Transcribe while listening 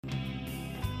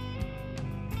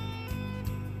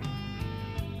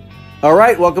All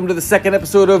right, welcome to the second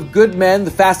episode of Good Men,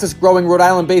 the fastest growing Rhode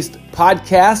Island-based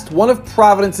podcast. One of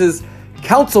Providence's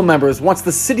council members wants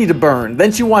the city to burn.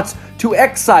 Then she wants to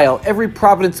exile every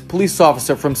Providence police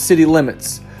officer from city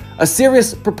limits. A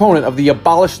serious proponent of the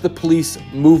Abolish the Police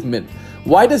movement.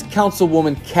 Why does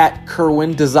Councilwoman Kat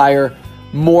Kerwin desire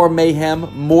more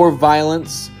mayhem, more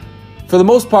violence? For the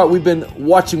most part, we've been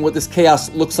watching what this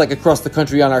chaos looks like across the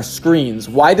country on our screens.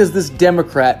 Why does this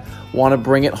Democrat want to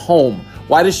bring it home?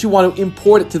 Why does she want to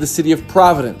import it to the city of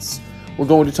Providence? We're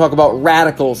going to talk about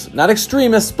radicals, not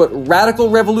extremists, but radical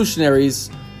revolutionaries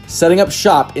setting up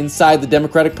shop inside the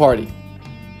Democratic Party.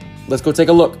 Let's go take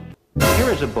a look. Here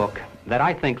is a book that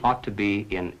I think ought to be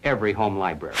in every home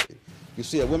library. You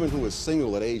see, a woman who is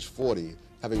single at age 40,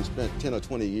 having spent 10 or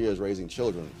 20 years raising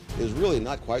children, is really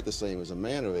not quite the same as a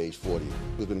man of age 40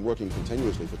 who's been working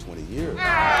continuously for 20 years.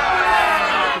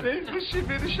 This should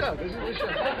be the show. This is the show.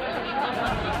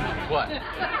 What? This.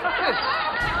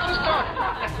 She's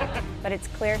talking. But it's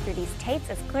clear through these tapes,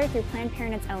 it's clear through Planned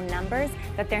Parenthood's own numbers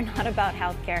that they're not about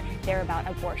health care, they're about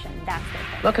abortion. That's their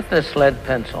thing. Look at this lead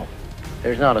pencil.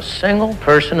 There's not a single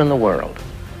person in the world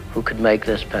who could make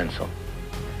this pencil.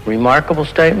 Remarkable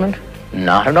statement?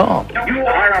 Not at all. You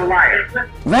are a liar.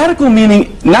 Radical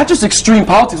meaning not just extreme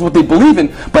politics, what they believe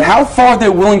in, but how far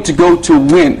they're willing to go to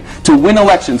win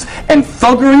elections. And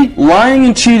thuggery, lying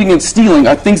and cheating and stealing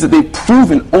are things that they've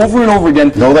proven over and over again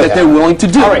that they're willing to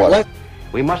do.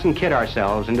 We mustn't kid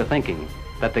ourselves into thinking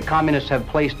that the communists have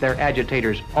placed their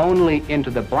agitators only into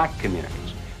the black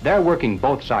communities. They're working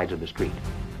both sides of the street.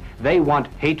 They want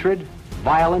hatred,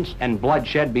 violence, and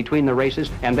bloodshed between the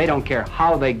races, and they don't care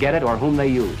how they get it or whom they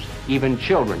use, even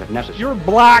children if necessary. You're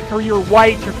black or you're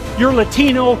white, you're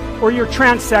Latino or you're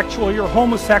transsexual, you're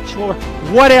homosexual, or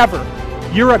whatever.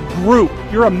 You're a group.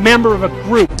 You're a member of a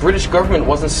group. The British government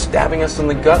wasn't stabbing us in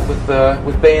the gut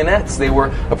with bayonets. They were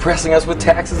oppressing us with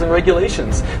taxes and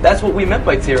regulations. That's what we meant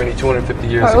by tyranny 250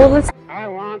 years ago. I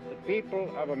want the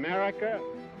people of America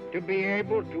to be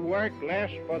able to work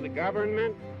less for the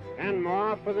government and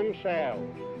more for themselves.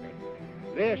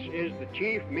 This is the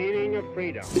chief meaning of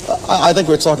freedom. I think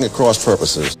we're talking at cross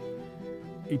purposes.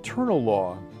 Eternal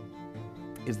law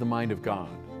is the mind of God.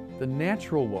 The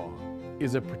natural law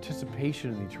is a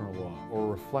participation in the eternal law or a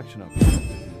reflection of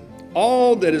it.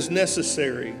 All that is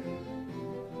necessary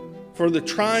for the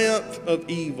triumph of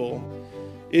evil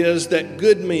is that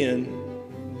good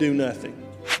men do nothing.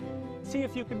 See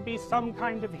if you can be some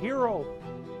kind of hero.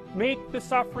 Make the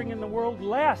suffering in the world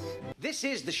less. This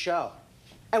is the show,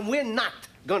 and we're not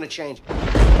going to change.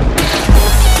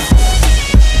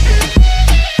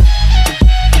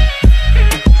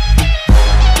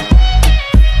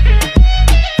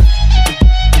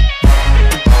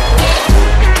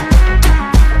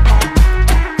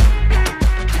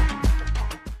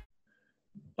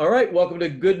 All right, welcome to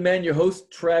Good Men, your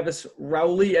host, Travis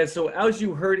Rowley. And so as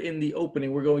you heard in the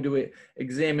opening, we're going to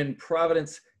examine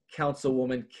Providence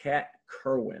Councilwoman Kat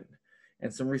Kerwin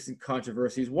and some recent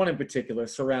controversies, one in particular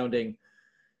surrounding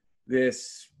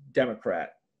this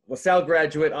Democrat. LaSalle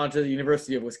graduate onto the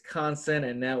University of Wisconsin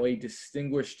and now a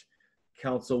distinguished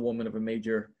councilwoman of a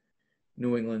major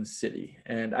New England city.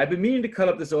 And I've been meaning to cut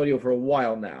up this audio for a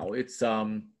while now. It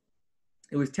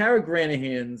was Tara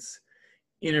Granahan's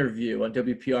interview on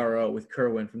WPRO with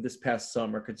Kerwin from this past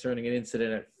summer concerning an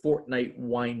incident at Fortnight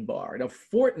Wine Bar. Now,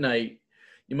 Fortnight,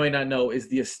 you might not know, is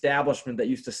the establishment that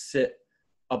used to sit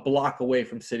a block away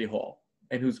from City Hall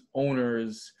and whose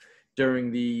owners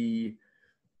during the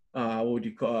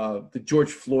the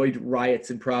George Floyd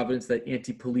riots in Providence, that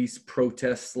anti-police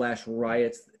protests /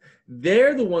 riots,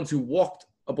 they're the ones who walked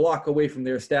a block away from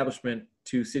their establishment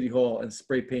to City Hall and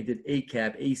spray painted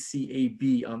ACAB,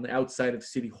 ACAB, on the outside of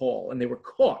City Hall, and they were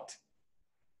caught.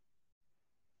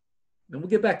 And we'll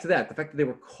get back to that, the fact that they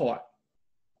were caught.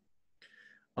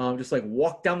 Just like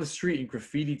walked down the street and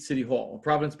graffitied City Hall, a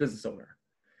Providence business owner.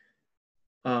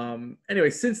 Anyway,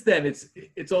 since then,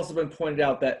 it's also been pointed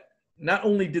out that not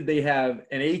only did they have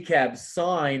an ACAB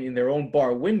sign in their own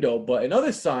bar window, but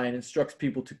another sign instructs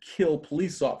people to kill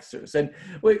police officers. And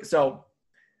wait, so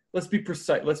let's be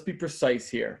precise. Let's be precise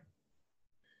here,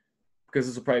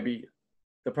 because they'll probably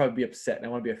be upset, and I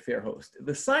want to be a fair host.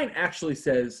 The sign actually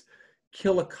says,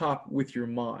 "Kill a cop with your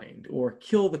mind," or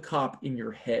 "Kill the cop in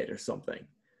your head," or something,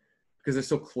 because they're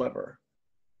so clever.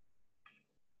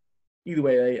 Either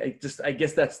way, I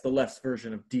guess that's the left's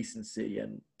version of decency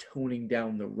and toning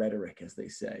down the rhetoric, as they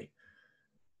say,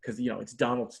 because it's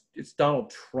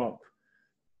Donald Trump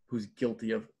who's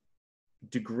guilty of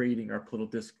degrading our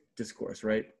political discourse,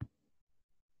 right?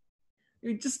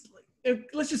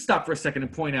 Let's just stop for a second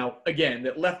and point out again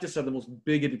that leftists are the most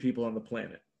bigoted people on the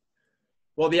planet.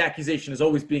 While the accusation is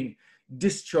always being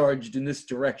discharged in this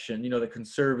direction, the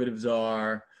conservatives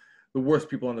are the worst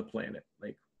people on the planet,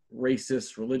 like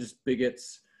racist, religious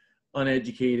bigots,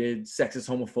 uneducated, sexist,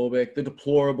 homophobic, the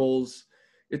deplorables.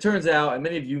 It turns out, and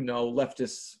many of you know,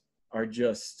 leftists are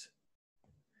just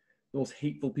the most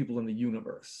hateful people in the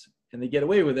universe. And they get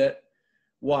away with it.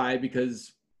 Why?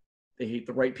 Because they hate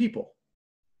the right people.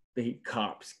 They hate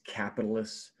cops,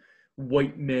 capitalists,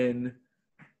 white men,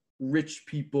 rich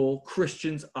people,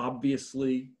 Christians,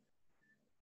 obviously,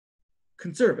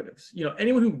 conservatives,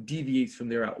 anyone who deviates from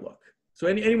their outlook. So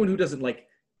anyone who doesn't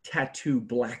tattoo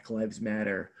Black Lives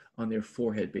Matter on their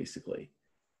forehead, basically.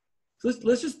 So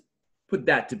let's just put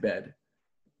that to bed.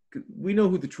 We know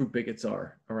who the true bigots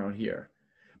are around here.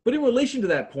 But in relation to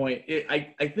that point,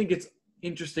 I think it's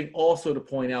interesting also to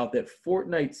point out that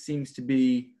Fortnite seems to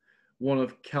be one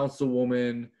of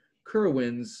Councilwoman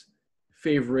Kerwin's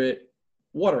favorite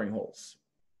watering holes,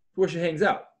 where she hangs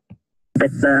out.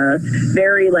 It's a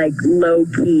very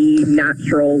low-key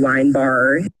natural wine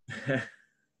bar.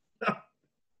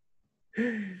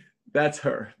 That's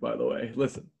her, by the way.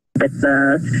 Listen. It's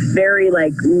a very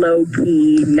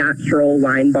low-key natural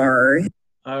wine bar.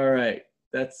 All right.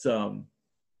 That's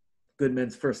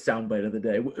Goodman's first soundbite of the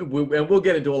day. And we'll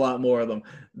get into a lot more of them.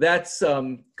 That's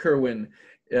Kerwin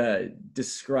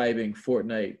describing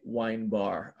Fortnite Wine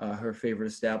Bar, her favorite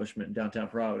establishment in downtown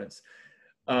Providence.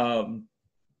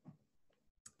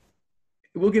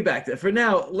 We'll get back to that. For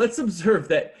now, let's observe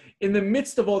that in the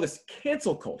midst of all this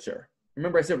cancel culture,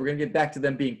 remember I said we're going to get back to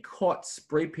them being caught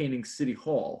spray painting City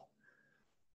Hall.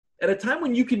 At a time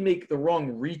when you can make the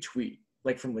wrong retweet,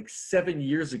 from 7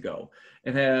 years ago,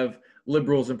 and have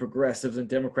liberals and progressives and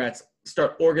Democrats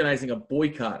start organizing a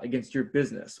boycott against your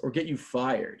business or get you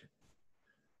fired.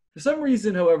 For some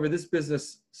reason, however, this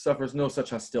business suffers no such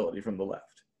hostility from the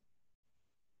left.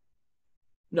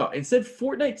 No, instead,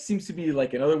 Fortnite seems to be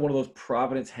another one of those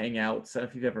Providence hangouts. I don't know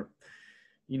if you've ever,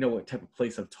 what type of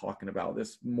place I'm talking about.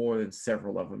 There's more than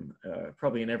several of them,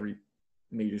 probably in every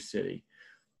major city.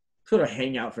 Sort of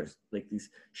hangout for these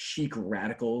chic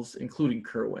radicals, including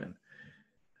Kerwin.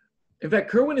 In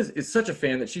fact, Kerwin is such a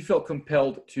fan that she felt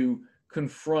compelled to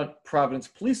confront Providence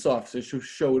police officers who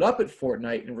showed up at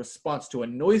Fortnite in response to a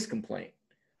noise complaint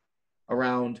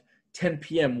around 10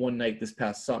 p.m. one night this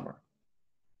past summer.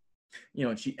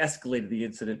 And she escalated the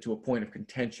incident to a point of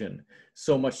contention,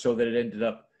 so much so that it ended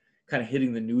up kind of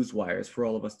hitting the news wires for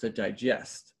all of us to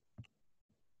digest.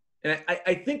 And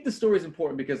I think the story is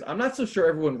important because I'm not so sure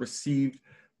everyone received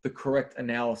the correct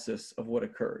analysis of what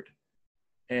occurred.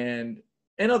 And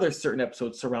other certain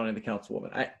episodes surrounding the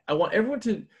councilwoman. I want everyone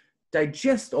to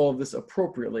digest all of this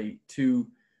appropriately, to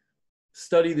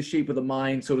study the shape of the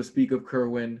mind, so to speak, of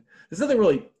Kerwin. There's nothing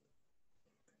really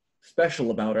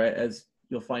special about her, as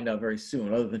you'll find out very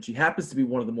soon, other than she happens to be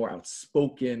one of the more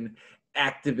outspoken,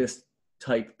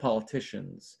 activist-type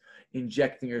politicians,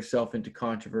 injecting herself into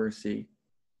controversy.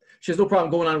 She has no problem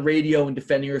going on radio and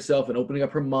defending herself and opening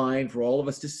up her mind for all of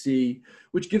us to see,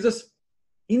 which gives us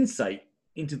insight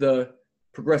into the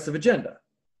progressive agenda.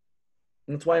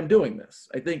 And that's why I'm doing this.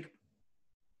 I think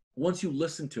once you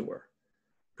listen to her,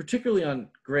 particularly on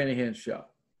Granahan's show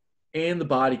and the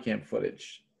body cam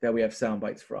footage that we have sound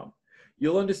bites from,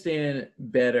 you'll understand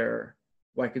better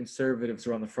why conservatives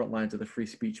are on the front lines of the free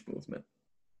speech movement.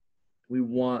 We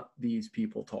want these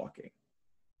people talking.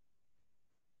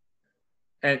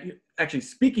 And actually,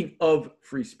 speaking of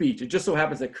free speech, it just so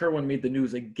happens that Kerwin made the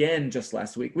news again just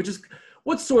last week, which is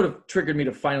what sort of triggered me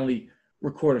to finally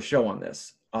record a show on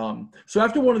this. So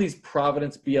after one of these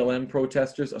Providence BLM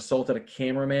protesters assaulted a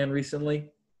cameraman recently,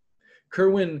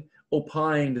 Kerwin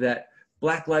opined that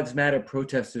Black Lives Matter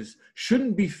protesters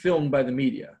shouldn't be filmed by the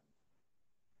media,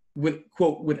 with,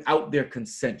 quote, without their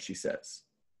consent, she says.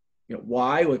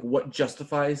 Why? What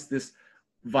justifies this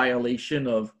violation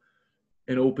of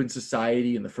an open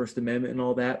society and the First Amendment and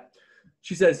all that?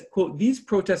 She says, quote, these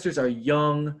protesters are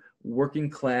young, working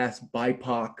class,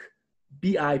 BIPOC,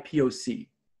 BIPOC,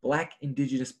 Black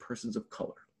Indigenous Persons of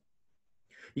Color.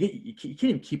 You can't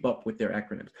even keep up with their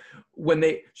acronyms.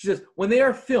 She says, when they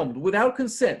are filmed without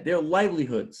consent, their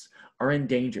livelihoods are in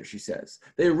danger, she says.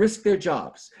 They risk their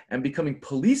jobs and becoming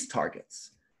police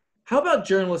targets. How about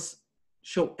journalists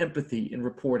show empathy in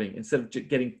reporting instead of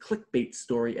getting clickbait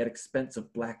story at expense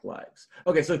of Black lives?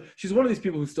 Okay, so she's one of these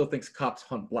people who still thinks cops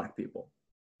hunt Black people.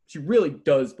 She really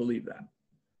does believe that.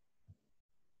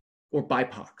 Or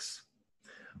BIPOCs.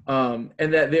 And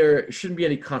that there shouldn't be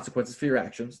any consequences for your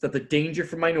actions, that the danger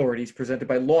for minorities presented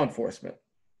by law enforcement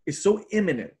is so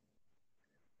imminent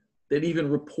that even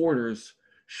reporters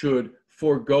should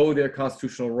forego their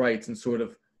constitutional rights and sort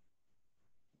of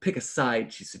pick a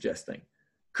side, she's suggesting.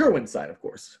 Kerwin's side, of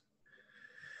course.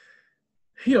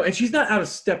 You know, and she's not out of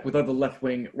step with other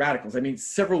left-wing radicals. I mean,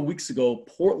 several weeks ago,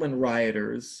 Portland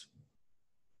rioters,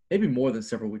 maybe more than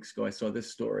several weeks ago, I saw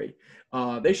this story.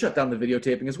 They shut down the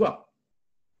videotaping as well,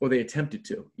 or they attempted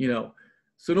to, you know.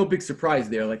 So no big surprise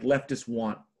there. Like, leftists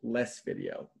want less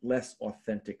video, less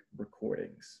authentic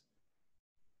recordings.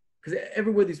 Because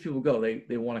everywhere these people go,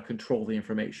 they want to control the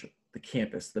information, the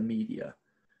campus, the media,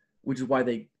 which is why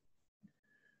they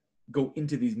go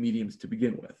into these mediums to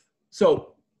begin with.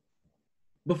 So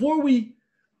before we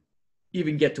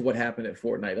even get to what happened at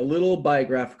Fortnite, a little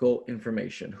biographical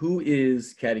information. Who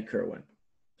is Cady Kerwin?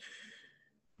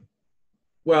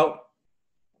 Well,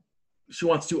 she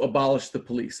wants to abolish the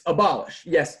police. Abolish,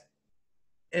 yes.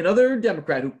 Another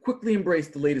Democrat who quickly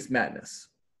embraced the latest madness.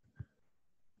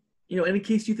 You know, and in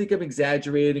case you think I'm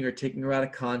exaggerating or taking her out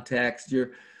of context,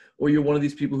 you're one of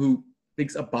these people who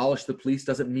thinks abolish the police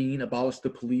doesn't mean abolish the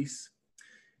police.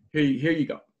 Here you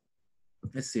go.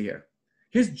 Let's see here.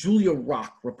 Here's Julia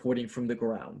Rock reporting from the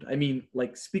ground. I mean,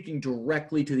 like, speaking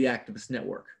directly to the activist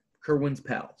network, Kerwin's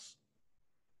pals.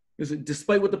 Because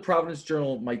despite what the Providence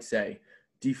Journal might say,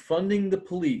 defunding the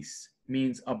police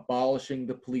means abolishing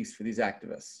the police for these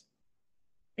activists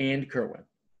and Kerwin.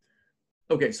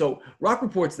 Okay, so Rock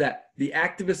reports that the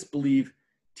activists believe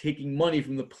taking money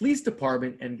from the police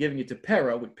department and giving it to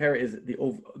PERA, which PERA is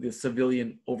the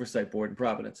Civilian Oversight Board in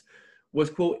Providence, was,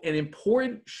 quote, an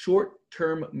important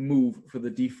short-term move for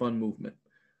the defund movement.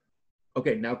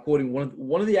 Okay, now quoting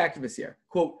one of the activists here,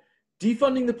 quote,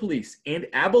 defunding the police and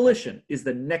abolition is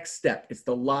the next step. It's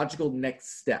the logical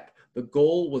next step. The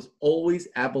goal was always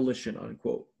abolition,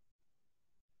 unquote.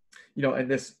 You know,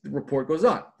 and this report goes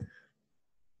on.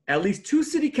 At least 2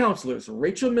 city councilors,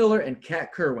 Rachel Miller and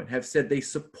Kat Kerwin, have said they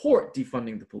support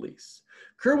defunding the police.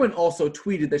 Kerwin also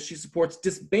tweeted that she supports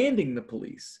disbanding the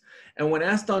police. And when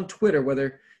asked on Twitter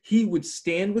whether he would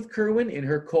stand with Kerwin in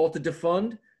her call to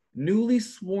defund, newly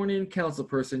sworn-in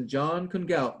councilperson John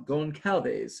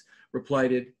Goncalves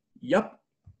replied, "Yup."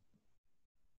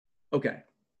 Okay.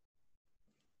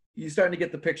 You're starting to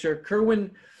get the picture.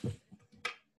 Kerwin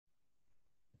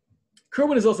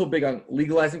is also big on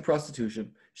legalizing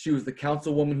prostitution. She was the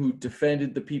councilwoman who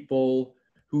defended the people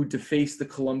who defaced the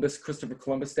Christopher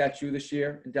Columbus statue this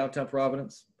year in downtown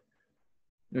Providence.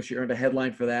 You know, she earned a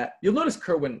headline for that. You'll notice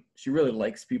Kerwin, she really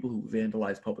likes people who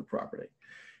vandalize public property.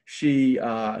 She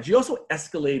also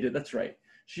escalated, that's right,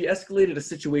 she escalated a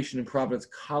situation in Providence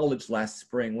College last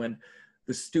spring when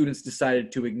the students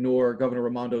decided to ignore Governor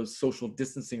Raimondo's social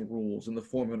distancing rules in the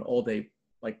form of an all-day,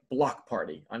 like, block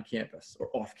party on campus or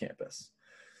off campus.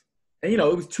 And, you know,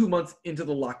 it was 2 months into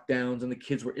the lockdowns and the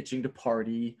kids were itching to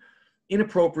party.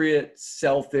 Inappropriate,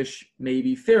 selfish,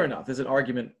 maybe. Fair enough. There's an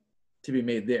argument to be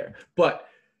made there. But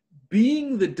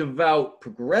being the devout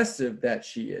progressive that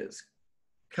she is,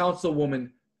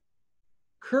 Councilwoman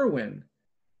Kerwin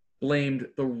blamed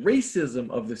the racism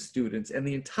of the students and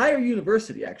the entire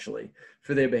university, actually,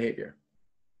 for their behavior.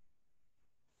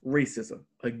 Racism,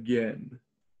 again.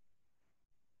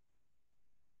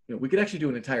 You know, we could actually do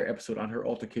an entire episode on her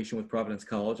altercation with Providence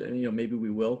College, and, you know, maybe we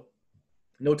will.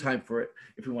 No time for it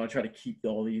if we want to try to keep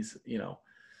all these, you know,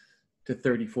 to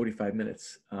 30, 45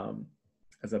 minutes,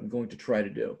 as I'm going to try to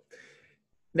do.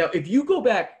 Now, if you go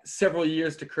back several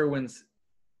years to Kerwin's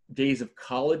days of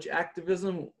college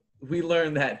activism, we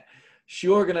learned that she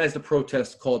organized a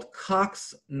protest called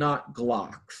Cocks Not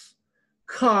Glocks.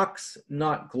 Cocks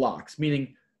Not Glocks,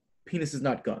 meaning penises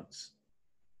not guns.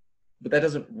 But that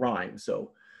doesn't rhyme,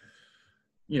 so,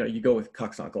 you know, you go with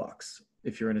Cocks Not Glocks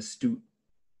if you're an astute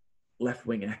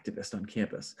left-wing activist on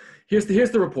campus. Here's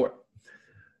the report.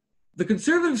 The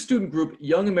conservative student group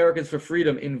Young Americans for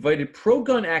Freedom invited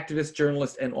pro-gun activist,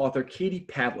 journalist, and author Katie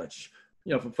Pavlich,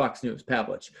 you know, from Fox News,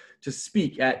 Pavlich, to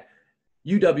speak at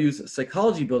UW's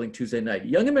Psychology Building Tuesday night.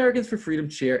 Young Americans for Freedom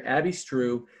chair Abby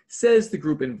Strew says the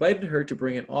group invited her to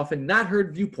bring an often not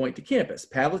heard viewpoint to campus.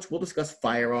 Pavlich will discuss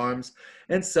firearms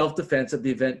and self-defense at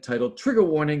the event titled Trigger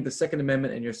Warning, the Second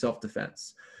Amendment and Your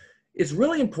Self-Defense. It's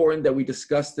really important that we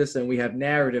discuss this and we have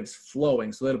narratives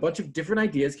flowing so that a bunch of different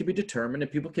ideas can be determined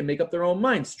and people can make up their own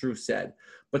minds, Strew said.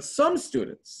 But some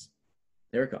students,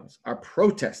 there it comes, are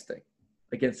protesting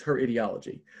against her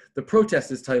ideology. The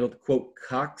protest is titled, quote,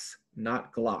 Cocks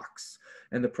Not Glocks.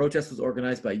 And the protest was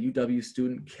organized by UW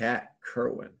student Kat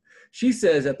Kerwin. She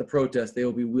says at the protest they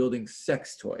will be wielding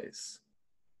sex toys.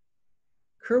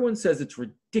 Kerwin says it's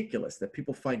ridiculous that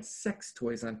people find sex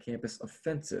toys on campus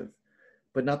offensive,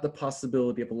 but not the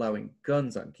possibility of allowing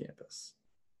guns on campus.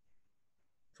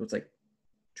 So it's like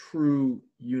true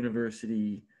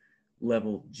university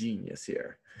level genius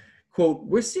here. Quote,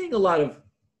 we're seeing a lot of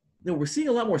No, we're seeing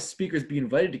a lot more speakers be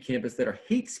invited to campus that are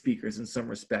hate speakers in some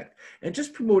respect, and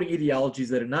just promoting ideologies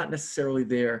that are not necessarily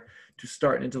there to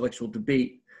start an intellectual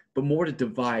debate, but more to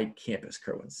divide campus,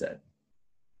 Kerwin said.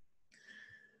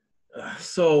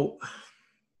 So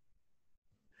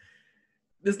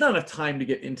there's not enough time to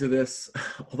get into this,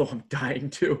 although I'm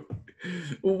dying to.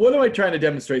 What am I trying to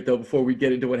demonstrate, though, before we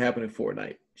get into what happened at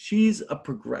Fortnite? She's a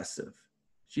progressive.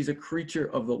 She's a creature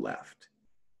of the left.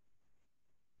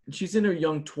 And she's in her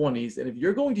young 20s, and if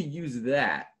you're going to use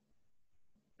that,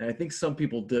 and I think some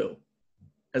people do,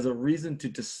 as a reason to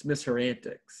dismiss her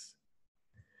antics,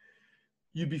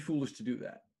 you'd be foolish to do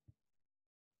that.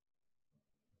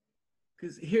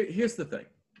 Because here's the thing.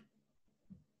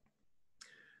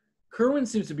 Kerwin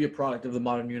seems to be a product of the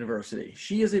modern university.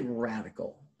 She is a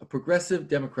radical, a progressive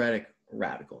democratic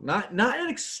radical, not an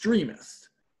extremist,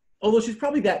 although she's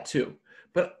probably that too,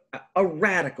 but a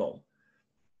radical.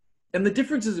 And the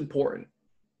difference is important.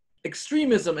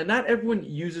 Extremism, and not everyone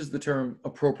uses the term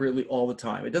appropriately all the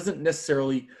time. It doesn't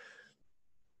necessarily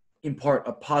impart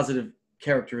a positive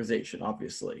characterization,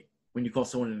 obviously, when you call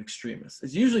someone an extremist.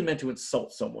 It's usually meant to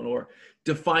insult someone or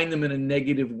define them in a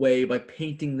negative way by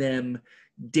painting them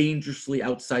dangerously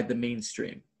outside the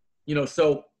mainstream. You know,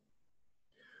 so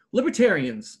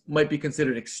libertarians might be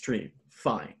considered extreme,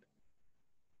 fine.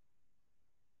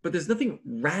 But there's nothing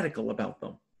radical about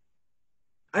them.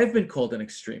 I've been called an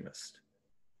extremist.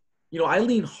 You know, I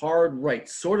lean hard right,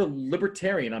 sort of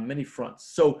libertarian on many fronts.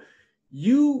 So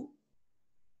you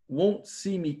won't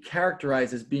see me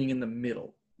characterized as being in the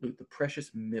middle, the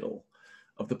precious middle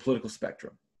of the political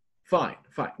spectrum. Fine,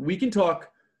 fine. We can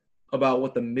talk about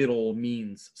what the middle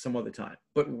means some other time.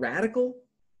 But radical?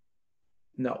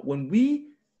 No. When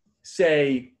we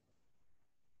say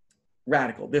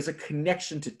radical, there's a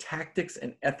connection to tactics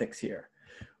and ethics here.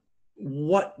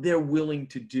 What they're willing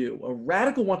to do. A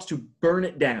radical wants to burn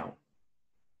it down.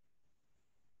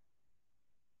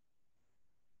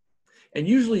 And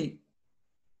usually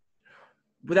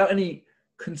without any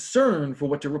concern for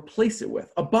what to replace it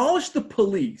with. Abolish the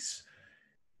police.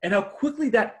 And how quickly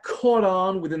that caught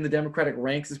on within the Democratic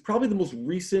ranks is probably the most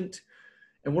recent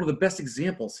and one of the best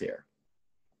examples here.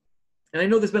 And I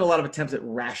know there's been a lot of attempts at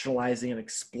rationalizing and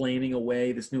explaining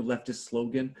away this new leftist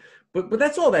slogan, but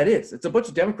that's all that is. It's a bunch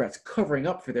of Democrats covering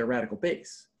up for their radical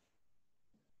base.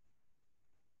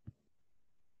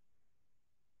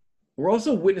 We're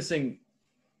also witnessing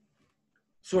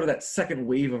sort of that second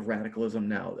wave of radicalism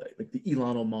now, like the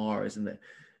Ilhan Omars and the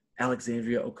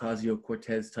Alexandria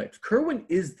Ocasio-Cortez types. Kerwin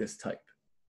is this type.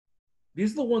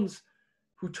 These are the ones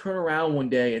who turn around one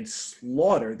day and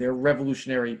slaughter their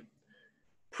revolutionary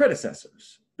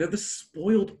predecessors. They're the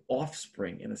spoiled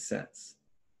offspring, in a sense.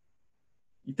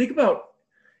 You think about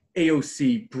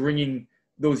AOC bringing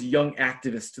those young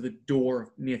activists to the door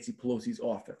of Nancy Pelosi's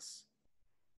office.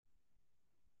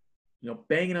 You know,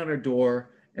 banging on her door,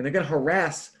 and they're going to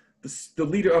harass the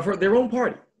leader of their own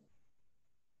party.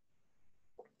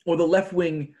 Or the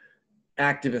left-wing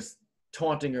activists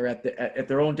taunting her at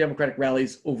their own Democratic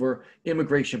rallies over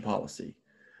immigration policy.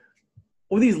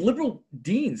 Or these liberal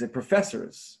deans and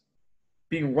professors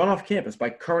being run off campus by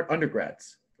current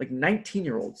undergrads, like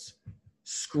 19-year-olds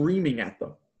screaming at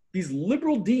them. These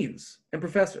liberal deans and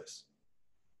professors.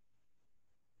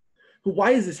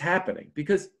 Why is this happening?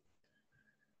 Because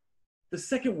the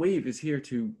second wave is here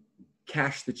to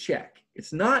cash the check.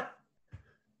 It's not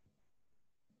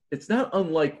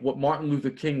unlike what Martin Luther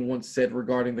King once said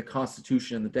regarding the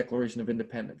Constitution and the Declaration of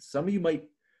Independence. Some of you might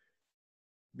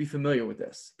be familiar with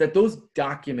this, that those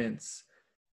documents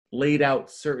laid out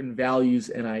certain values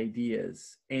and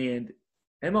ideas. And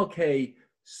MLK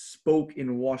spoke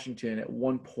in Washington at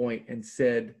one point and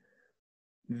said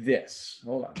this.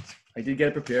 Hold on. I did get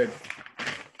it prepared.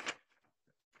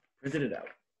 Printed it out.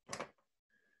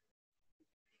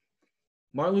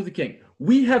 Martin Luther King,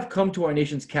 we have come to our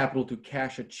nation's capital to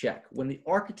cash a check. When the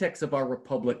architects of our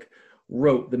republic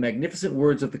wrote the magnificent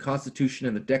words of the Constitution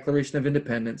and the Declaration of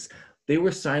Independence, they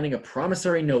were signing a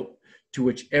promissory note to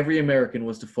which every American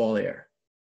was to fall heir.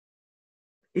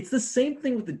 It's the same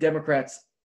thing with the Democrats'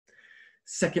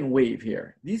 second wave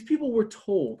here. These people were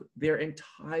told their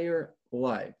entire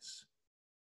lives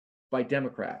by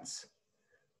Democrats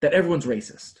that everyone's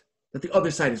racist, that the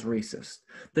other side is racist.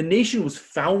 The nation was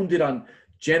founded on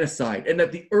genocide and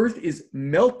that the earth is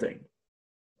melting.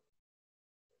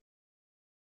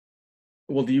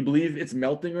 Well, do you believe it's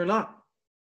melting or not?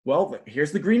 Well,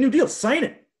 here's the Green New Deal. Sign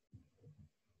it.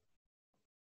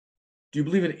 Do you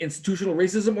believe in institutional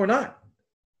racism or not?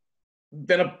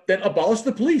 Then abolish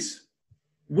the police.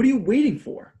 What are you waiting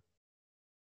for?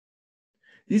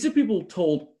 These are people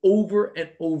told over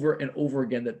and over and over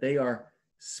again that they are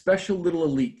special little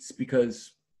elites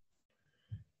because,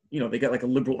 they got like a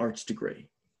liberal arts degree.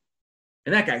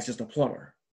 And that guy's just a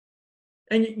plumber.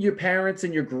 And your parents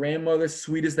and your grandmother,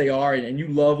 sweet as they are, and you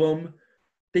love them,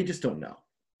 they just don't know.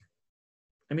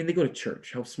 I mean, they go to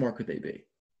church. How smart could they be?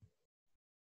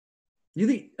 You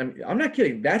think? I mean, I'm not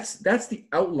kidding. That's the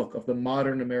outlook of the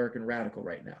modern American radical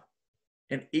right now.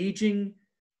 And aging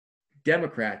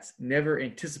Democrats never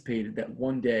anticipated that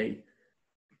one day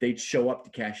they'd show up to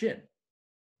cash in.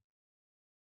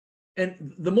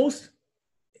 And the most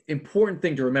important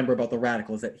thing to remember about the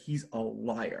radical is that he's a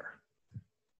liar.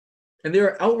 And there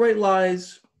are outright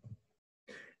lies,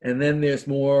 and then there's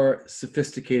more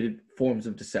sophisticated forms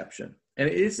of deception. And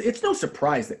it's no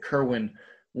surprise that Kirwan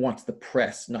wants the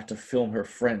press not to film her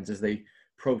friends as they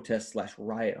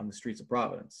protest/riot on the streets of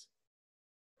Providence.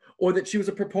 Or that she was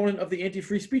a proponent of the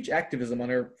anti-free speech activism on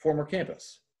her former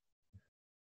campus.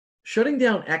 Shutting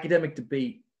down academic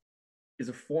debate is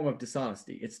a form of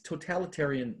dishonesty. It's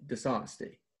totalitarian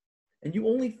dishonesty. And you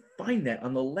only find that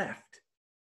on the left.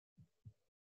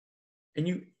 And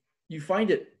you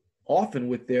find it often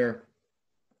with their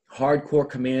hardcore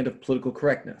command of political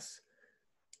correctness.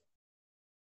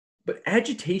 But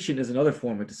agitation is another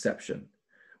form of deception,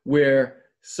 where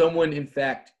someone, in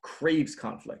fact, craves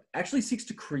conflict, actually seeks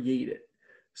to create it.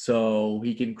 So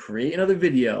he can create another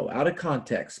video out of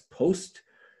context, post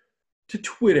to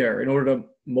Twitter in order to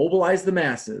mobilize the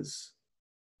masses.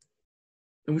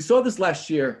 And we saw this last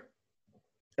year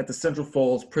at the Central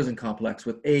Falls prison complex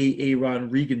with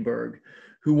Aaron Regenberg,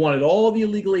 who wanted all the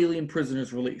illegal alien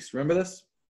prisoners released. Remember this?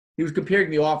 He was comparing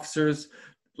the officers,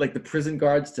 like the prison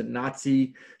guards, to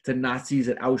Nazis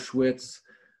at Auschwitz.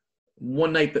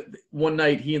 One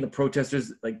night, he and the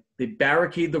protesters, they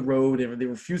barricade the road and they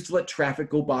refused to let traffic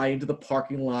go by into the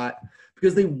parking lot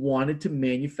because they wanted to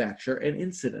manufacture an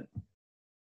incident.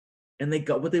 And they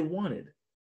got what they wanted.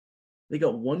 They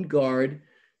got one guard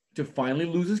to finally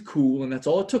lose his cool, and that's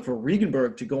all it took for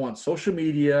Regenberg to go on social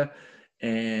media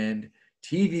and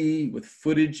TV with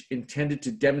footage intended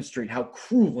to demonstrate how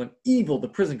cruel and evil the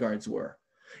prison guards were.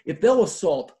 If they'll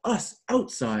assault us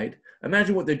outside,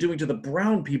 imagine what they're doing to the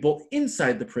brown people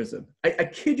inside the prison. I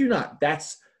kid you not,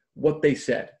 that's what they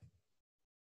said.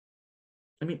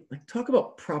 I mean, talk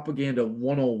about propaganda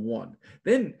 101.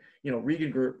 Then,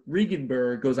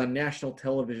 Regenberg goes on national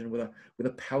television with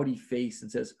a pouty face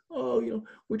and says, "Oh,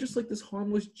 we're just like this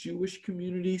harmless Jewish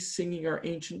community singing our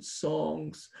ancient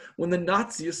songs when the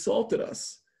Nazi assaulted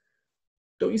us.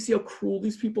 Don't you see how cruel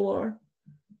these people are?"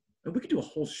 And we could do a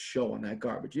whole show on that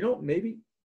garbage. Maybe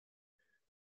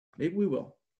we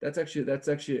will. That's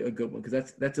actually a good one,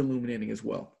 because that's illuminating as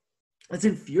well. It's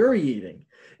infuriating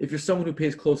if you're someone who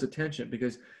pays close attention,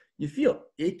 because you feel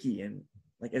icky and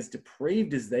as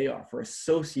depraved as they are for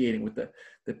associating with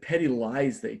the petty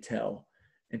lies they tell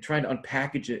and trying to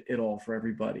unpackage it all for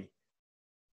everybody.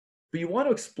 But you want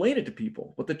to explain it to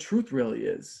people, what the truth really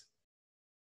is.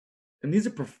 And these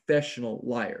are professional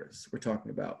liars we're talking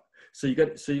about. So you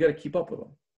got to keep up with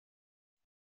them.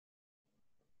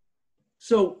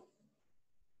 So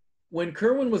when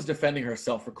Kirwan was defending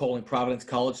herself for calling Providence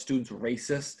College students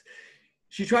racist,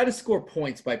 she tried to score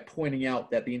points by pointing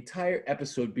out that the entire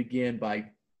episode began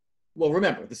by,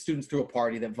 remember, the students threw a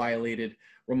party that violated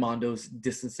Raimondo's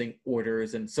distancing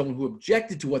orders, and someone who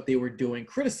objected to what they were doing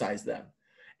criticized them.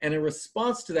 And in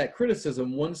response to that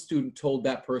criticism, one student told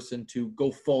that person to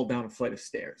go fall down a flight of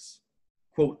stairs,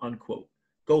 quote unquote.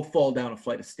 Go fall down a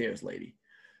flight of stairs, lady.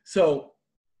 So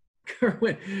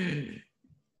Kirwan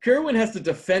has to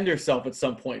defend herself at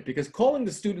some point, because calling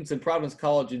the students in Providence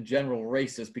College in general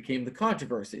racist became the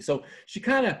controversy. So she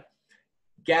kind of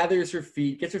gathers her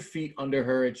feet, gets her feet under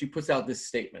her, and she puts out this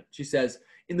statement. She says,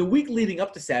 "In the week leading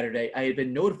up to Saturday, I had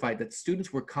been notified that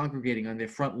students were congregating on their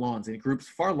front lawns in groups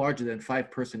far larger than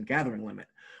 5-person gathering limit.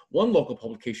 One local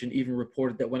publication even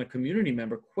reported that when a community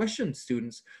member questioned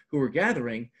students who were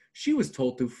gathering, she was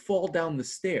told to fall down the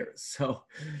stairs." So,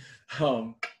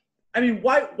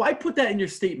 why put that in your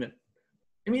statement?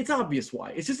 I mean, it's obvious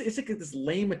why. It's like this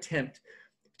lame attempt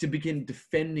to begin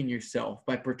defending yourself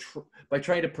by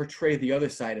trying to portray the other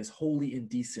side as wholly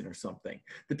indecent or something.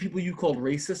 The people you called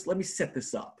racist, let me set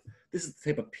this up. This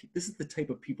is the type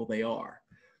of people they are,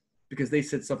 because they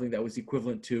said something that was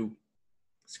equivalent to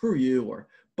screw you or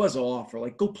buzz off or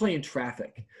go play in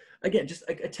traffic. Again, just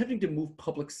attempting to move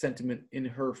public sentiment in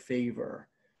her favor,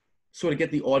 sort of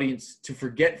get the audience to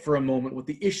forget for a moment what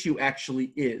the issue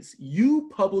actually is. You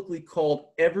publicly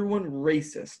called everyone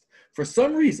racist for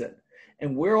some reason,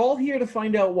 and we're all here to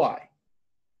find out why.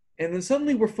 And then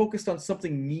suddenly we're focused on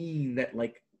something mean that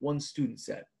one student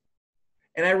said.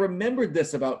 And I remembered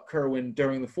this about Kerwin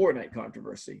during the Fortnite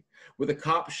controversy, where the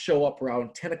cops show up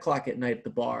around 10 o'clock at night at the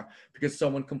bar because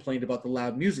someone complained about the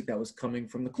loud music that was coming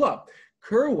from the club.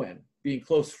 Kerwin, being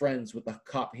close friends with the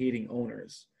cop-hating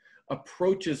owners,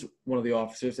 approaches one of the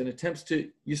officers and attempts to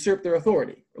usurp their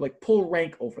authority, or like pull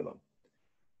rank over them,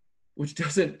 which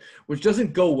doesn't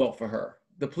go well for her.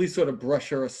 The police sort of brush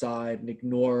her aside and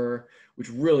ignore her, which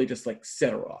really just like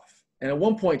set her off. And at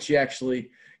one point, she actually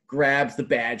grabs the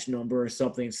badge number or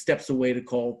something and steps away to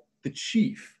call the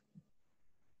chief.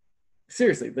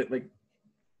 Seriously,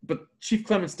 but Chief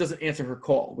Clements doesn't answer her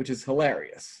call, which is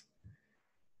hilarious.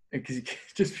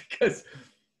 Just because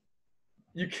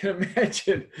you can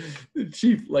imagine the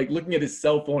chief like looking at his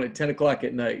cell phone at 10 o'clock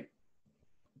at night.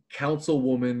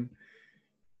 Councilwoman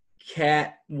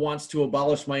Kat wants to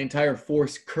abolish my entire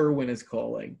force. Kerwin is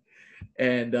calling.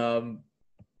 And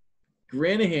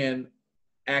Granahan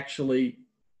actually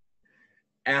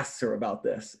asks her about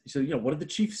this. She said, what did the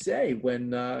chief say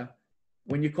when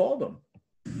you called him?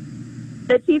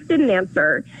 The chief didn't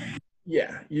answer.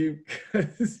 Yeah,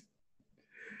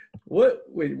 what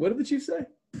did the chief say?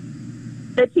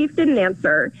 The chief didn't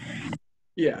answer.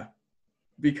 Yeah,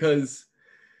 because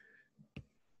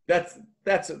that's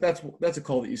a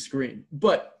call that you screen.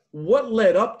 But what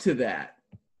led up to that?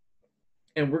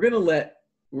 And we're gonna let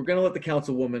the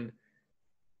councilwoman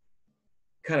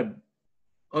kind of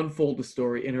unfold the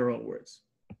story in her own words.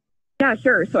 Yeah,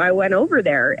 sure. So I went over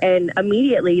there, and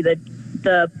immediately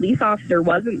the police officer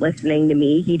wasn't listening to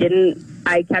me. He didn't.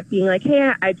 I kept being like,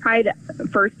 hey, I tried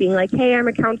first being like, hey, I'm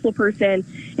a council person,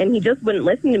 and he just wouldn't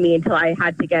listen to me until I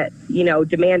had to get,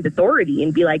 demand authority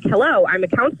and be like, hello, I'm a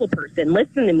council person.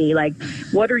 Listen to me. Like,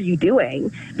 what are you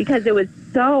doing? Because it was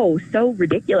so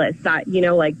ridiculous that,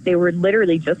 they were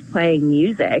literally just playing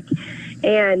music.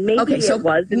 And maybe it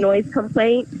was a noise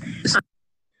complaint.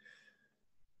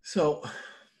 So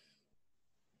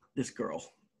this girl,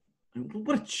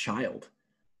 what a child.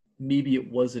 Maybe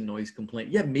it was a noise complaint.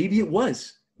 Yeah, maybe it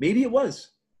was. Maybe it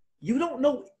was. You don't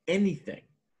know anything.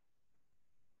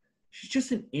 She's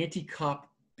just an anti-cop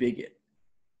bigot.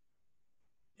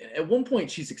 At one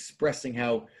point, she's expressing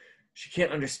how she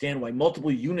can't understand why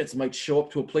multiple units might show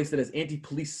up to a place that has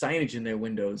anti-police signage in their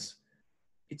windows.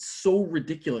 It's so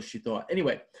ridiculous, she thought.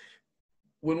 Anyway,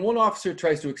 when one officer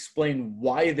tries to explain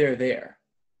why they're there,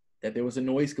 that there was a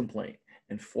noise complaint,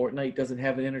 and Fortnite doesn't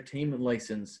have an entertainment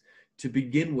license to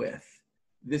begin with,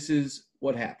 this is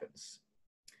what happens.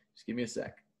 Just give me a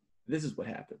sec. This is what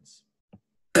happens.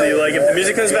 Like, if the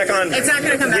music comes back on, it's not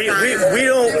going to come back on. We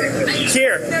don't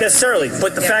care necessarily,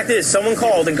 but the fact is, someone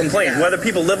called and complained, whether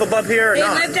people live above here or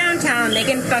not. They live downtown. They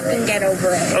can fucking get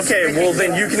over it. Okay, well,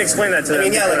 then you can explain that to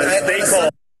them. They call.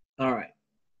 All right.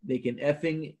 They can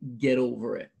effing get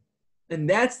over it. And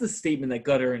that's the statement that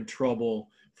got her in trouble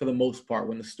for the most part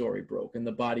when the story broke and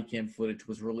the body cam footage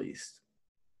was released.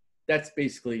 That's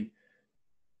basically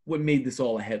what made this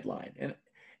all a headline. And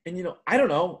I don't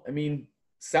know. I mean,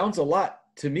 sounds a lot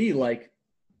to me like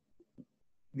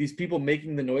these people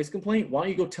making the noise complaint. Why don't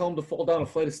you go tell them to fall down a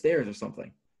flight of stairs or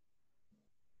something?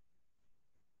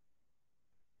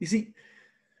 You see,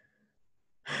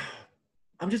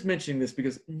 I'm just mentioning this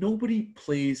because nobody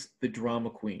plays the drama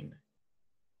queen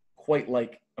quite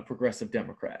like a progressive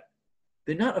Democrat.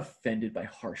 They're not offended by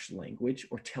harsh language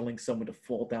or telling someone to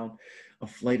fall down a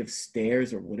flight of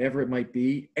stairs or whatever it might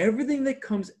be. Everything that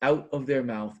comes out of their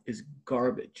mouth is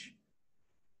garbage.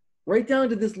 Right down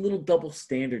to this little double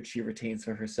standard she retains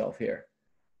for herself here.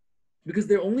 Because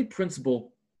their only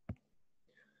principle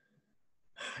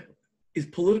is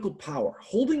political power.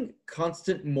 Holding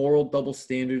constant moral double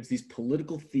standards, these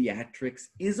political theatrics,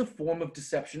 is a form of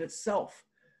deception itself.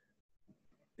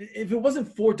 If it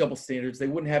wasn't for double standards, they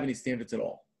wouldn't have any standards at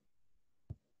all.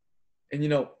 And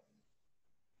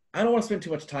I don't want to spend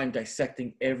too much time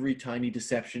dissecting every tiny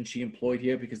deception she employed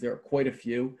here because there are quite a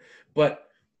few, but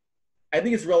I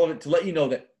think it's relevant to let you know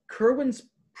that Kerwin's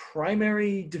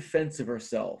primary defense of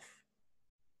herself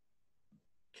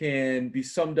can be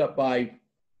summed up by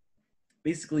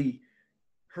basically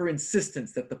her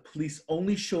insistence that the police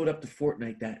only showed up to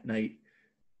Fortnite that night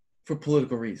for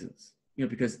political reasons.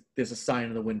 Because there's a sign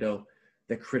in the window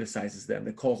that criticizes them,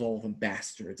 that calls all of them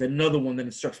bastards, another one that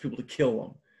instructs people to kill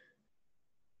them.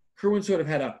 Kerwin sort of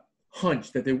had a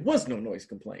hunch that there was no noise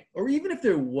complaint, or even if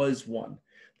there was one,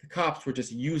 the cops were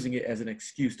just using it as an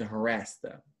excuse to harass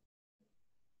them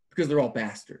because they're all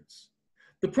bastards.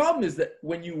 The problem is that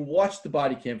when you watch the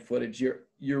body cam footage,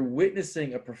 you're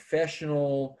witnessing a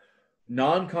professional,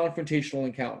 non-confrontational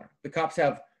encounter. The cops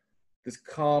have this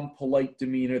calm, polite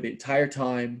demeanor the entire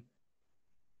time.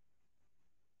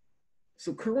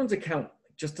 So Kerwin's account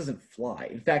just doesn't fly.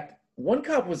 In fact, one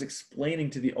cop was explaining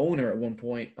to the owner at one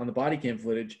point on the body cam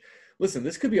footage, listen,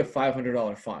 this could be a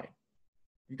 $500 fine.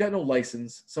 You've got no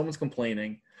license. Someone's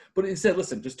complaining. But instead,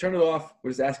 listen, just turn it off.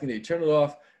 We're just asking that you turn it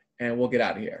off, and we'll get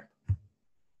out of here.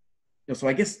 So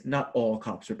I guess not all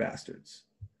cops are bastards.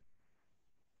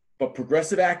 But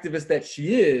progressive activist that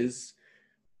she is,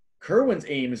 Kerwin's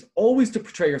aim is always to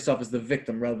portray herself as the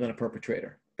victim rather than a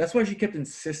perpetrator. That's why she kept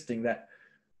insisting that,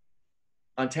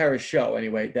 on Tara's show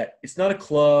anyway, that it's not a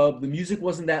club, the music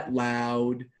wasn't that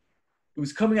loud, it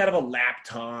was coming out of a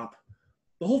laptop,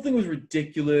 the whole thing was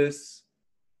ridiculous,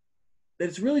 that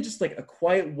it's really just like a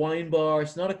quiet wine bar,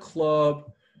 it's not a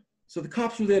club, so the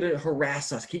cops were there to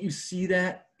harass us. Can't you see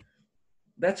that?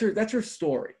 That's her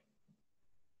story.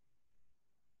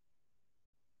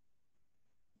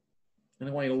 And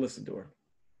I want you to listen to her.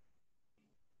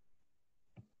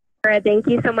 Sarah, thank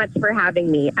you so much for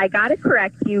having me. I got to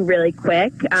correct you really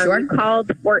quick. Sure. You called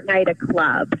Fortnite a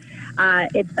club.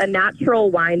 It's a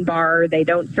natural wine bar. They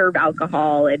don't serve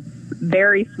alcohol. It's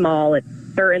very small. It's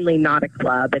certainly not a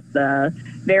club. It's a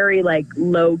very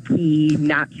low-key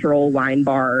natural wine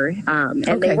bar.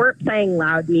 And they weren't playing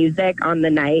loud music on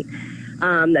the night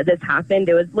that this happened.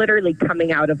 It was literally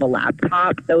coming out of a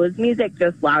laptop. So it was music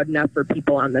just loud enough for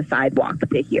people on the sidewalk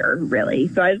to hear, really.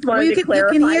 So I just wanted to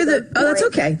clarify. You can hear the. Oh, that's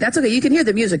okay. That's okay. You can hear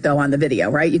the music though on the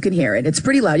video, right? You can hear it. It's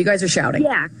pretty loud. You guys are shouting.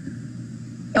 Yeah.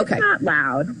 Okay. It's not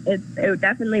loud. It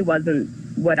definitely wasn't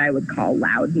what I would call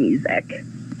loud music.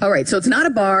 All right. So it's not a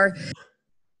bar.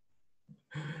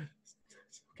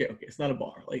 Okay. It's not a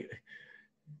bar.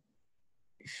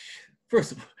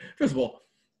 First of all,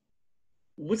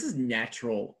 what's this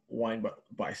natural wine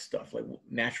bar stuff?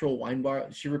 Natural wine bar?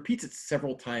 She repeats it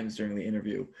several times during the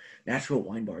interview. Natural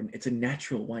wine bar. It's a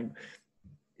natural wine.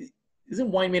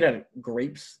 Isn't wine made out of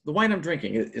grapes? The wine I'm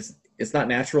drinking, it's not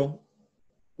natural.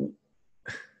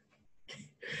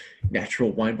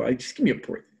 Natural wine bar. Just give me a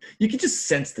break. You can just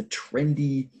sense the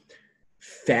trendy,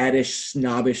 faddish,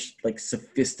 snobbish,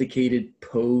 sophisticated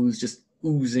pose just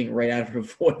oozing right out of her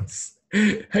voice.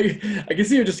 I can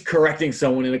see you're just correcting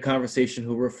someone in a conversation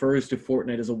who refers to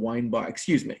Fortnite as a wine bar.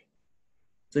 Excuse me.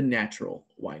 It's a natural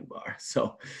wine bar.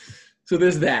 So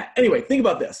there's that. Anyway, think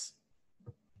about this.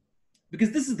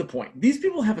 Because this is the point. These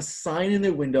people have a sign in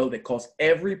their window that calls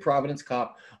every Providence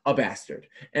cop a bastard.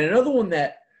 And another one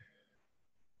that,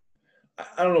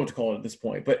 I don't know what to call it at this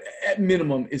point, but at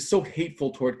minimum is so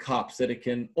hateful toward cops that it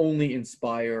can only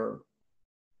inspire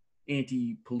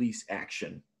anti-police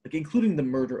action, including the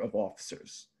murder of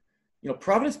officers.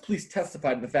 Providence police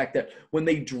testified to the fact that when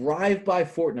they drive by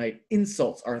Fortnite,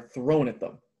 insults are thrown at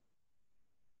them.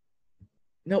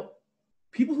 Now,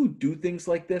 people who do things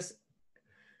like this,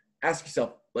 ask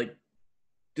yourself,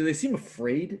 do they seem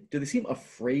afraid? Do they seem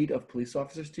afraid of police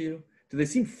officers to you? Do they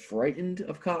seem frightened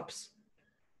of cops?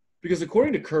 Because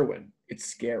according to Kerwin, it's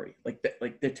scary.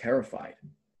 They're terrified.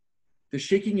 They're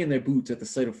shaking in their boots at the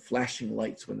sight of flashing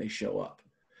lights when they show up.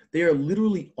 They are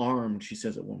literally armed, she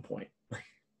says at one point.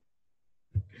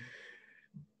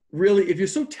 Really, if you're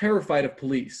so terrified of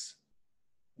police,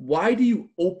 why do you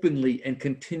openly and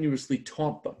continuously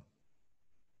taunt them?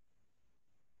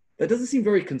 That doesn't seem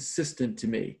very consistent to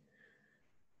me.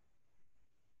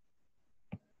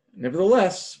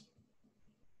 Nevertheless,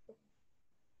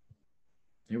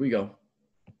 here we go.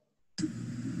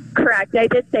 Correct. I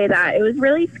did say that. It was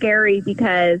really scary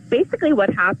because basically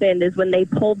what happened is when they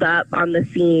pulled up on the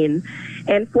scene,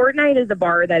 and Fortnite is a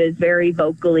bar that is very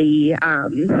vocally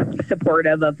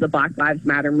supportive of the Black Lives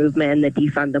Matter movement and the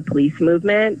defund the police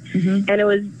movement. Mm-hmm. And it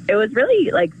was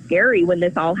really scary when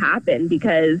this all happened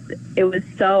because it was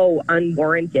so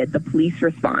unwarranted, the police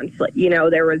response.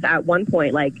 There was at one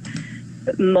point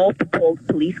multiple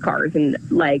police cars and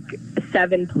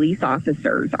 7 police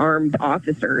officers, armed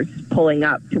officers, pulling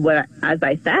up to what, as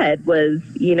I said, was,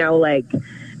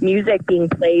 music being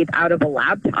played out of a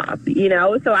laptop,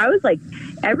 So I was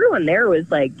everyone there was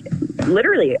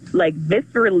literally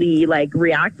viscerally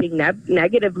reacting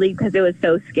negatively because it was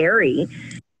so scary.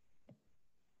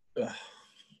 Ugh.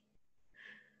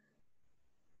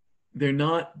 They're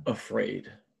not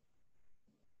afraid.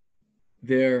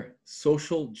 They're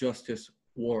social justice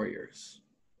warriors.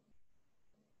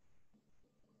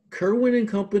 Kerwin and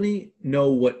company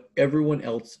know what everyone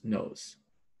else knows.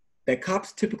 That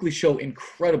cops typically show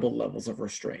incredible levels of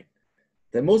restraint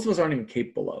that most of us aren't even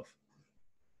capable of.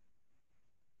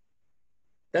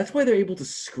 That's why they're able to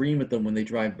scream at them when they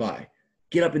drive by,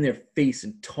 get up in their face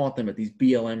and taunt them at these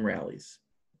BLM rallies,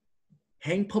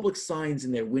 hang public signs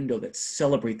in their window that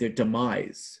celebrate their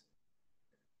demise.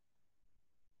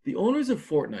 The owners of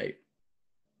Fortnite,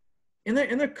 and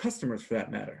their customers for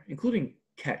that matter, including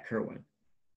Kat Kerwin,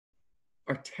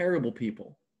 are terrible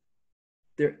people.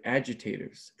 They're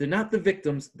agitators. They're not the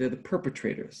victims, they're the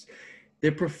perpetrators.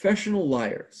 They're professional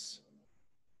liars.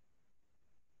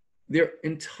 Their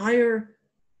entire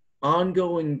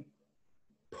ongoing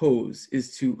pose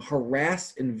is to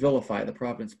harass and vilify the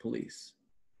Providence police.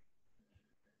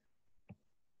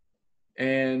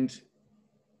 And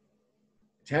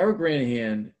Tara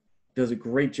Granahan does a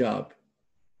great job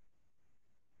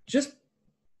just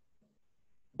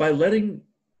by letting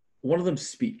one of them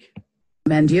speak.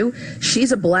 Commend you.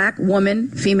 She's a black woman,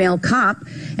 female cop,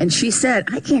 and she said,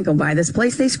 I can't go by this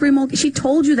place. They scream all, she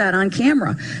told you that on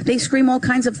camera. They scream all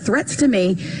kinds of threats to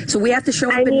me, so we have to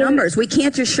show up in numbers. We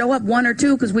can't just show up one or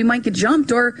two because we might get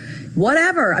jumped or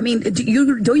whatever. I mean, do you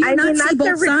not see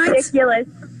both sides?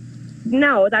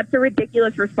 No, that's a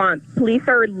ridiculous response. Police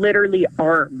are literally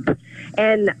armed.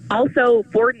 And also,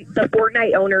 the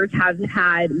Fortnite owners have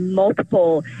had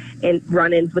multiple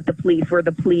run-ins with the police where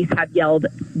the police have yelled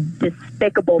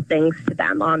despicable things to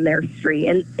them on their street.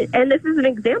 And this is an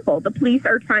example. The police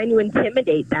are trying to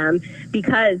intimidate them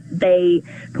because they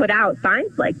put out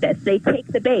signs like this. They take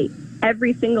the bait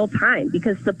every single time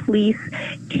because the police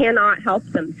cannot help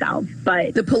themselves.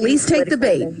 But the police take the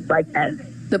bait like this.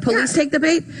 The police take the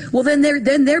bait? Well, then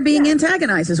they're being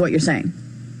antagonized, is what you're saying.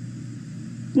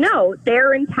 No,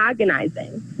 they're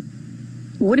antagonizing.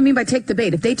 What do you mean by take the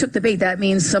bait? If they took the bait, that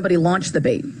means somebody launched the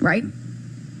bait, right?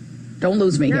 Don't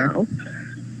lose me here.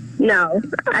 No,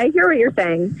 I hear what you're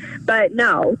saying. But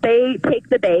no, they take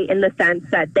the bait in the sense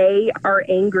that they are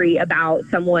angry about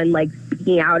someone like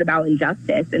speaking out about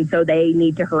injustice, and so they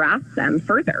need to harass them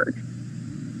further.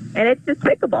 And it's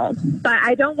despicable. But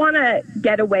I don't want to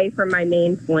get away from my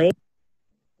main point.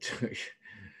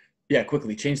 Yeah,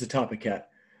 quickly, change the topic, Kat.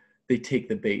 They take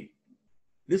the bait.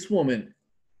 This woman,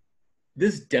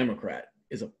 this Democrat,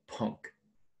 is a punk.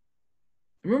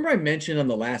 Remember I mentioned on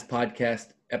the last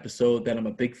podcast episode that I'm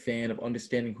a big fan of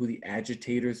understanding who the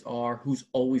agitators are, who's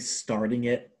always starting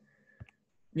it?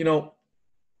 You know,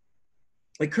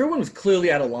 like Kerwin was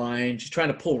clearly out of line. She's trying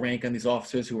to pull rank on these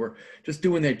officers who were just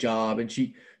doing their job, and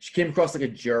she came across like a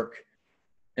jerk.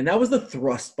 And that was the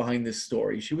thrust behind this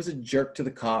story. She was a jerk to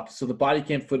the cops, so the body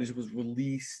cam footage was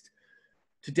released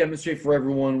to demonstrate for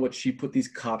everyone what she put these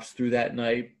cops through that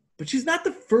night. But she's not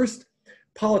the first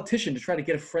politician to try to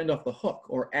get a friend off the hook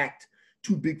or act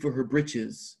too big for her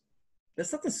britches.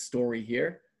 That's not the story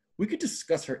here. We could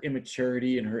discuss her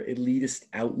immaturity and her elitist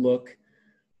outlook,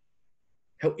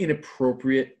 how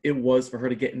inappropriate it was for her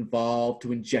to get involved,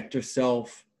 to inject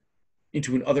herself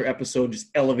into another episode,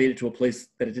 just elevate it to a place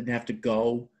that it didn't have to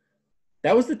go.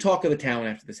 That was the talk of the town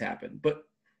after this happened. But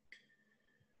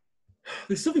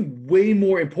there's something way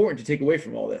more important to take away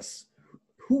from all this.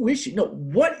 Who is she? No,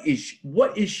 what is she?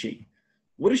 What is she?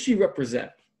 What does she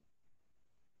represent?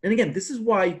 And again, this is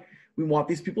why we want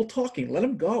these people talking. Let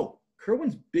them go.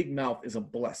 Kerwin's big mouth is a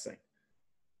blessing.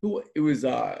 It was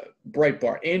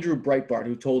Breitbart, Andrew Breitbart,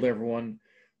 who told everyone,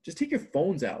 just take your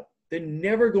phones out. They're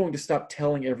never going to stop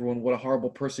telling everyone what a horrible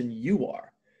person you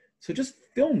are. So just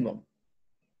film them.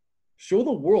 Show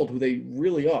the world who they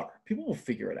really are. People will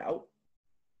figure it out.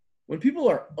 When people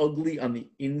are ugly on the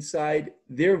inside,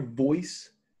 their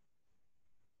voice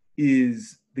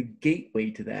is the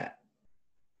gateway to that.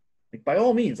 Like, by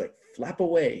all means, like, flap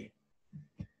away.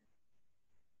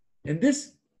 And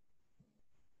this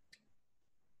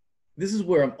is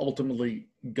where I'm ultimately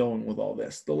going with all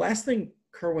this. The last thing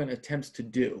Kerwin attempts to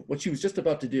do, what she was just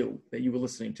about to do that you were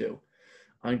listening to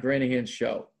on Granahan's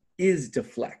show, is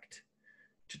deflect,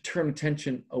 to turn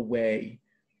attention away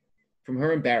from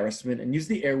her embarrassment and use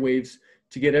the airwaves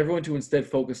to get everyone to instead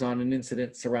focus on an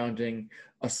incident surrounding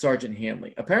a Sergeant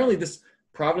Hanley. Apparently, this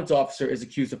Providence officer is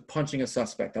accused of punching a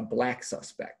suspect, a black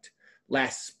suspect,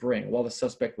 last spring while the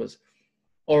suspect was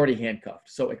already handcuffed.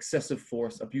 So excessive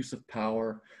force, abuse of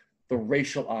power, the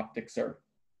racial optics are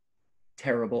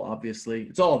terrible, obviously.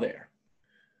 It's all there.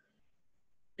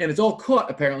 And it's all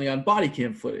caught, apparently, on body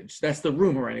cam footage. That's the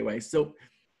rumor anyway. So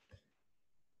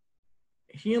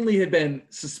Hanley had been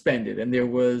suspended, and there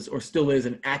was, or still is,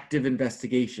 an active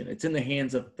investigation. It's in the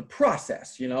hands of the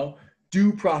process, you know,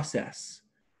 due process.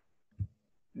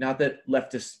 Not that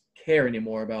leftists care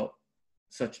anymore about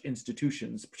such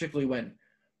institutions, particularly when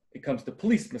it comes to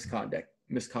police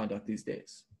misconduct these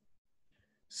days.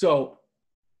 So,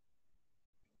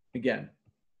 again,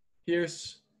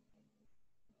 here's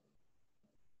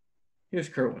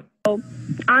Kerwin. So,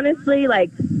 honestly, like,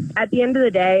 at the end of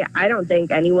the day, I don't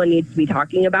think anyone needs to be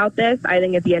talking about this. I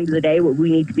think at the end of the day, what we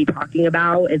need to be talking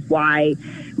about is why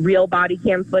real body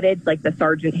cam footage, like the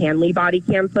Sergeant Hanley body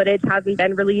cam footage, hasn't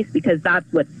been released, because that's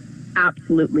what's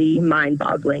absolutely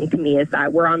mind-boggling to me, is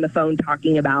that we're on the phone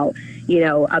talking about,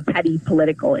 a petty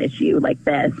political issue like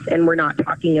this, and we're not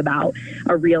talking about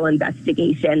a real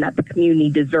investigation that the community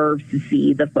deserves to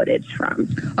see the footage from.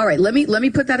 All right, let me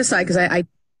put that aside, because I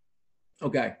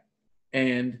Okay.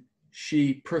 And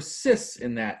she persists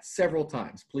in that several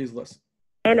times. Please listen.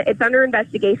 And it's under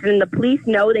investigation, and the police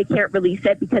know they can't release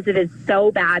it because it is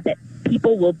so bad that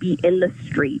people will be in the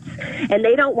streets. And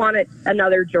they don't want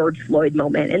another George Floyd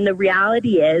moment. And the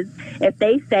reality is, if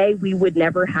they say we would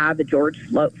never have a George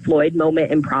Floyd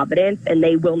moment in Providence and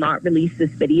they will not release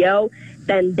this video,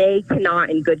 then they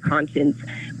cannot in good conscience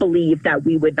believe that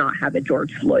we would not have a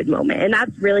George Floyd moment. And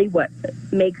that's really what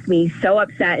makes me so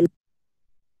upset.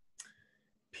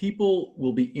 People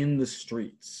will be in the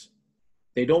streets.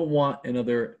 They don't want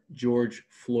another George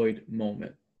Floyd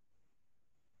moment.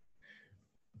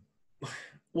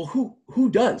 Well, who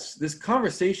does? This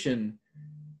conversation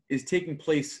is taking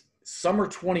place summer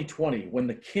 2020 when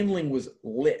the kindling was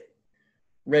lit,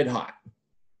 red hot.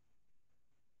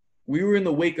 We were in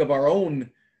the wake of our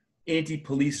own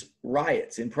anti-police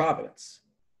riots in Providence.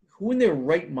 Who in their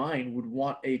right mind would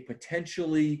want a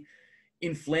potentially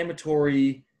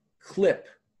inflammatory clip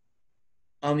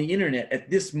on the internet at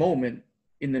this moment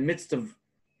in the midst of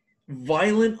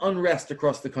violent unrest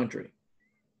across the country,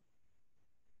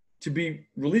 to be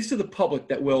released to the public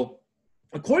that will,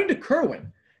 according to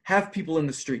Kerwin, have people in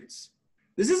the streets?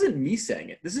 This isn't me saying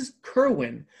it. This is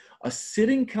Kerwin, a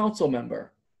sitting council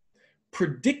member,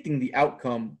 predicting the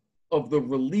outcome of the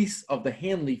release of the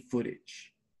Hanley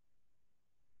footage.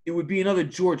 It would be another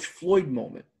George Floyd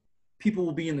moment. People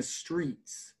will be in the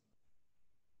streets.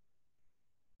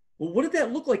 Well, what did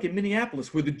that look like in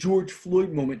Minneapolis where the George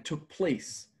Floyd moment took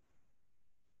place?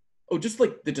 Oh, just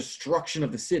like the destruction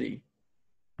of the city.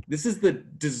 This is the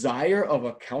desire of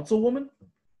a councilwoman?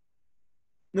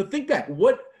 Now think back.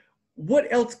 What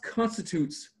else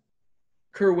constitutes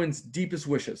Kerwin's deepest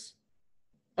wishes?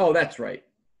 Oh, that's right.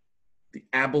 The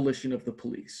abolition of the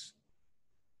police.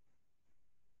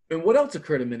 And what else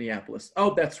occurred in Minneapolis?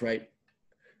 Oh, that's right.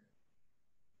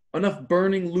 Enough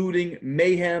burning, looting,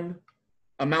 mayhem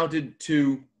amounted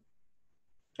to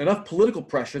enough political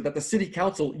pressure that the city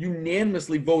council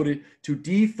unanimously voted to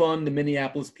defund the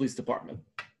Minneapolis Police Department.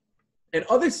 And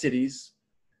other cities,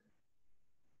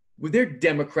 with their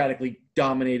democratically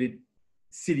dominated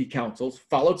city councils,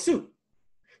 followed suit.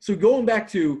 So going back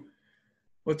to,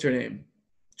 what's her name?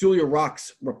 Julia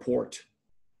Rock's report,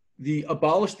 the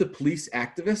Abolish the Police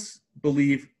activists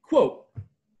believe, quote,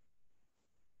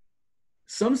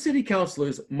 some city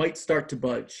councilors might start to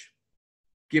budge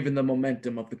given the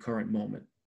momentum of the current moment,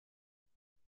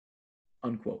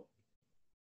 unquote.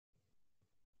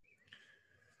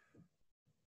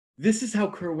 This is how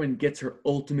Kerwin gets her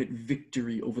ultimate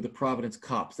victory over the Providence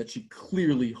cops that she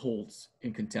clearly holds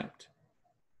in contempt.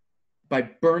 By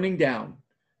burning down,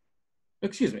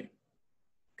 excuse me,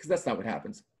 because that's not what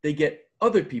happens. They get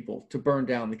other people to burn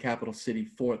down the capital city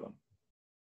for them.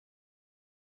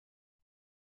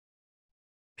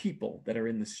 People that are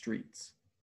in the streets.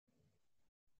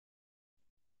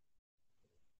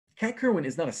 Kat Kerwin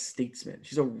is not a statesman.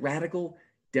 She's a radical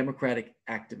democratic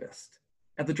activist.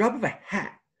 At the drop of a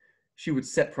hat, she would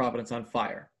set Providence on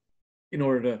fire in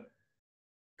order to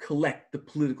collect the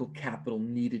political capital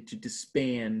needed to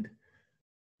disband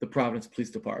the Providence Police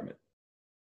Department,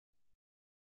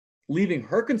 leaving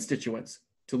her constituents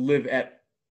to live at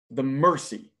the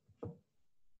mercy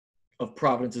of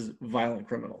Providence's violent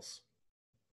criminals.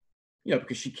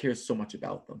 Because she cares so much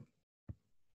about them.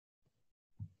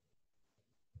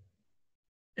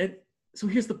 And so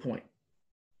here's the point.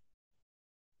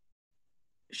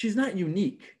 She's not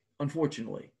unique,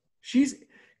 unfortunately.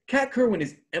 Kat Kerwin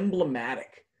is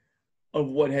emblematic of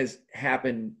what has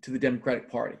happened to the Democratic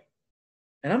Party.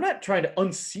 And I'm not trying to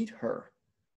unseat her.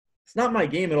 It's not my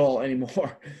game at all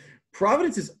anymore.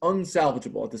 Providence is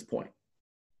unsalvageable at this point.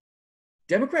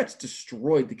 Democrats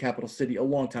destroyed the capital city a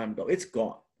long time ago. It's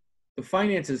gone. The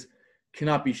finances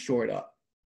cannot be shored up.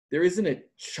 There isn't a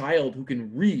child who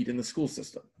can read in the school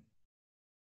system.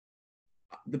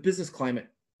 The business climate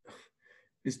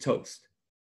is toast.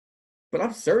 But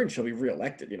I'm certain she'll be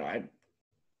reelected,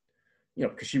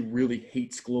 because she really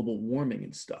hates global warming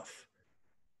and stuff.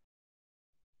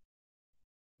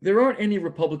 There aren't any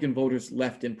Republican voters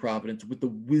left in Providence with the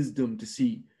wisdom to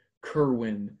see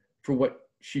Kerwin for what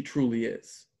she truly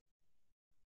is.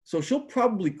 So she'll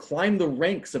probably climb the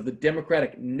ranks of the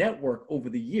Democratic network over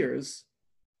the years.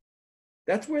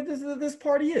 That's where this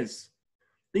party is.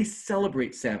 They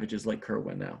celebrate savages like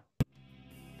Kerwin now.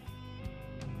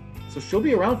 So she'll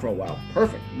be around for a while.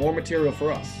 Perfect. More material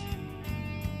for us.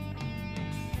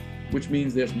 which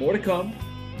means there's more to come.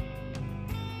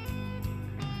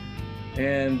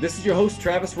 And this is your host,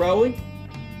 Travis Rowley.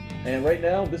 And right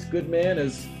now, this good man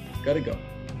has got to go.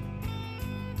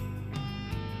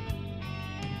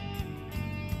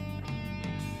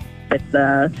 It's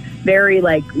a very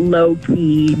like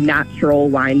low-key, natural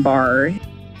wine bar.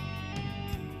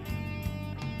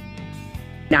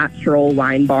 Natural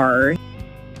wine bar.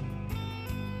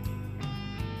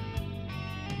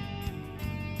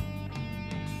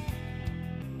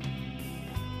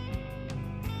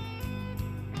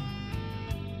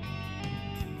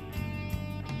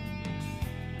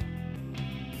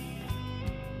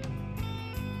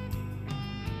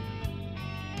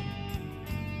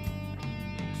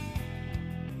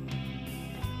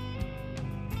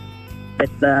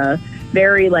 It's a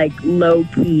very like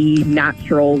low-key,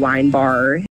 natural wine bar.